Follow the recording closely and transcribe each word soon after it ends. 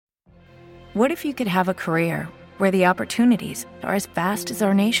What if you could have a career where the opportunities are as vast as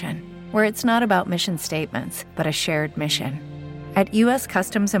our nation, where it's not about mission statements, but a shared mission? At U.S.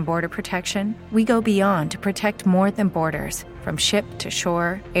 Customs and Border Protection, we go beyond to protect more than borders. From ship to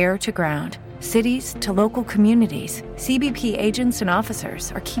shore, air to ground, cities to local communities, CBP agents and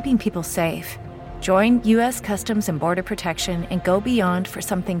officers are keeping people safe. Join U.S. Customs and Border Protection and go beyond for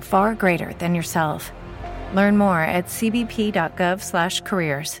something far greater than yourself. Learn more at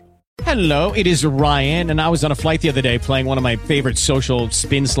cbp.gov/careers. Hello, it is Ryan, and I was on a flight the other day playing one of my favorite social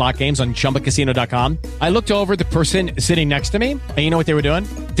spin slot games on ChumbaCasino.com. I looked over at the person sitting next to me, and you know what they were doing?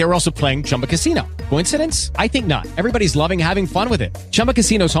 They were also playing Chumba Casino. Coincidence? I think not. Everybody's loving having fun with it. Chumba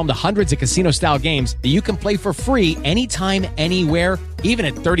Casino is home to hundreds of casino-style games that you can play for free anytime, anywhere, even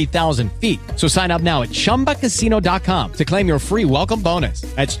at 30,000 feet. So sign up now at ChumbaCasino.com to claim your free welcome bonus.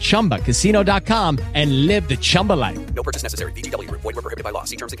 That's ChumbaCasino.com and live the Chumba life. No purchase necessary. VGW. Void where prohibited by law.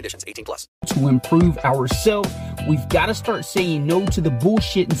 See terms and conditions. 18+. To improve ourselves, we've got to start saying no to the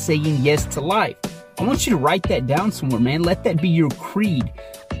bullshit and saying yes to life. I want you to write that down somewhere, man. Let that be your creed.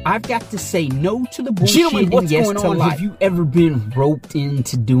 I've got to say no to the bullshit. Gentlemen, what's and yes going on? Have you ever been roped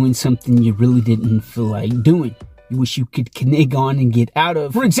into doing something you really didn't feel like doing? You wish you could connect on and get out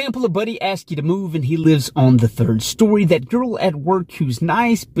of. For example, a buddy asks you to move and he lives on the 3rd story. That girl at work who's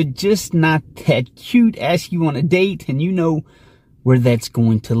nice but just not that cute asks you on a date, and you know where that's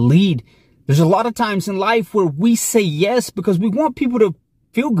going to lead. There's a lot of times in life where we say yes because we want people to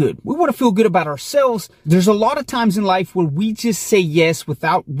feel good. We want to feel good about ourselves. There's a lot of times in life where we just say yes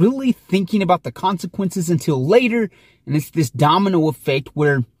without really thinking about the consequences until later. And it's this domino effect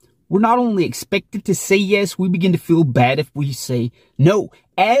where we're not only expected to say yes, we begin to feel bad if we say no.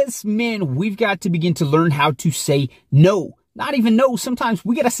 As men, we've got to begin to learn how to say no. Not even no. Sometimes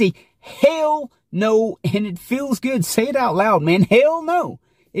we got to say hell no, and it feels good. Say it out loud, man. Hell no.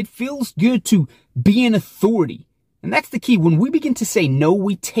 It feels good to be an authority. And that's the key. When we begin to say no,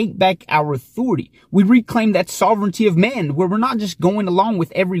 we take back our authority. We reclaim that sovereignty of man, where we're not just going along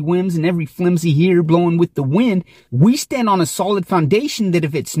with every whims and every flimsy here blowing with the wind. We stand on a solid foundation that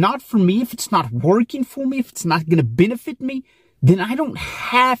if it's not for me, if it's not working for me, if it's not going to benefit me, then I don't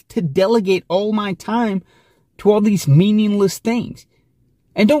have to delegate all my time to all these meaningless things.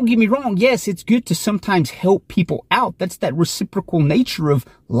 And don't get me wrong. Yes, it's good to sometimes help people out. That's that reciprocal nature of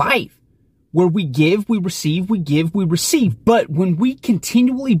life. Where we give, we receive, we give, we receive. But when we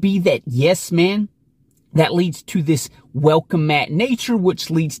continually be that yes man, that leads to this welcome mat nature, which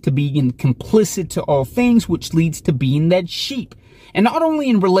leads to being complicit to all things, which leads to being that sheep. And not only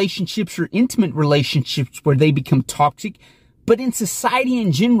in relationships or intimate relationships where they become toxic, but in society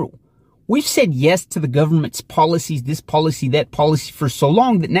in general. We've said yes to the government's policies, this policy, that policy for so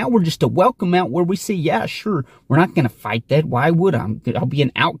long that now we're just a welcome out where we say, yeah, sure, we're not going to fight that. Why would I? I'll be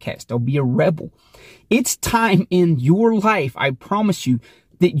an outcast. I'll be a rebel. It's time in your life, I promise you,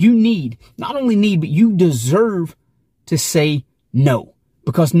 that you need, not only need, but you deserve to say no.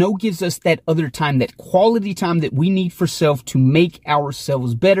 Because no gives us that other time, that quality time that we need for self to make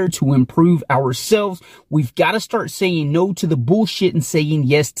ourselves better, to improve ourselves. We've got to start saying no to the bullshit and saying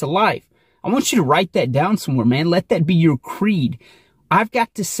yes to life. I want you to write that down somewhere, man. Let that be your creed. I've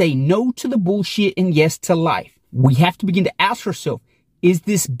got to say no to the bullshit and yes to life. We have to begin to ask ourselves, is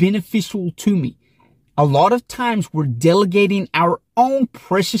this beneficial to me? A lot of times we're delegating our own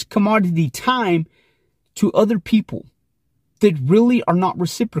precious commodity time to other people that really are not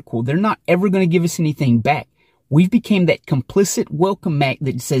reciprocal. They're not ever going to give us anything back. We've become that complicit welcome mat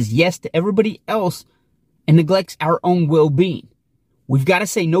that says yes to everybody else and neglects our own well-being. We've got to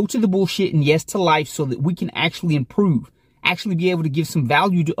say no to the bullshit and yes to life so that we can actually improve, actually be able to give some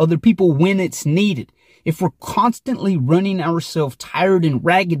value to other people when it's needed. If we're constantly running ourselves tired and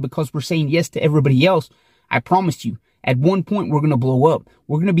ragged because we're saying yes to everybody else, I promise you, at one point we're going to blow up.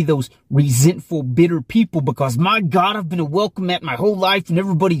 We're going to be those resentful, bitter people because, my God, I've been a welcome mat my whole life and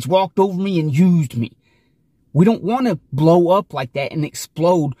everybody's walked over me and used me. We don't want to blow up like that and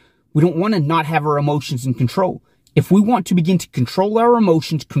explode. We don't want to not have our emotions in control. If we want to begin to control our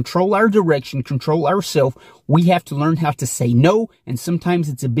emotions, control our direction, control ourselves, we have to learn how to say no. And sometimes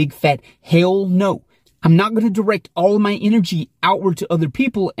it's a big fat hell no. I'm not going to direct all of my energy outward to other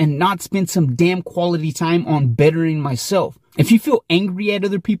people and not spend some damn quality time on bettering myself. If you feel angry at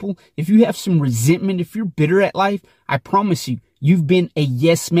other people, if you have some resentment, if you're bitter at life, I promise you, you've been a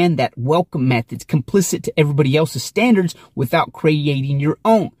yes man, that welcome mat that's complicit to everybody else's standards without creating your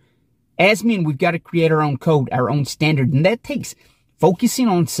own. As men, we've got to create our own code, our own standard, and that takes focusing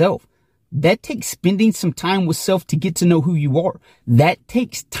on self, That takes spending some time with self to get to know who you are. That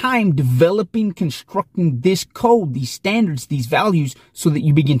takes time developing, constructing this code, these standards, these values, so that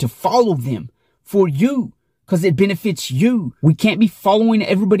you begin to follow them for you, because it benefits you. We can't be following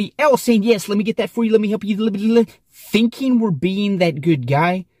everybody else saying, yes, let me get that for you, let me help you, thinking we're being that good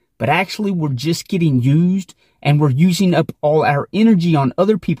guy, but actually we're just getting used, and we're using up all our energy on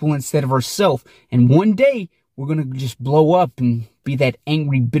other people instead of ourselves. And one day, we're going to just blow up and be that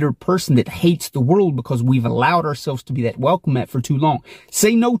angry, bitter person that hates the world because we've allowed ourselves to be that welcome mat for too long.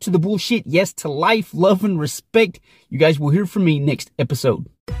 Say no to the bullshit, yes to life, love, and respect. You guys will hear from me next episode.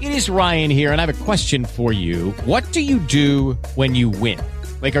 It is Ryan here, and I have a question for you. What do you do when you win?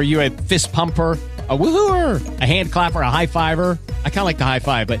 Like, are you a fist pumper, a woohooer, a hand clapper, a high fiver? I kind of like the high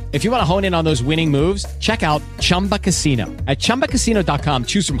five, but if you want to hone in on those winning moves, check out Chumba Casino. At ChumbaCasino.com,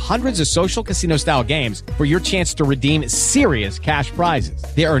 choose from hundreds of social casino-style games for your chance to redeem serious cash prizes.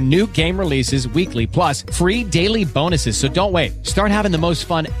 There are new game releases weekly, plus free daily bonuses, so don't wait. Start having the most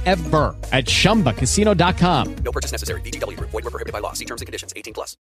fun ever at ChumbaCasino.com. No purchase necessary. VGW Group. Void where prohibited by law. See terms and conditions. 18+.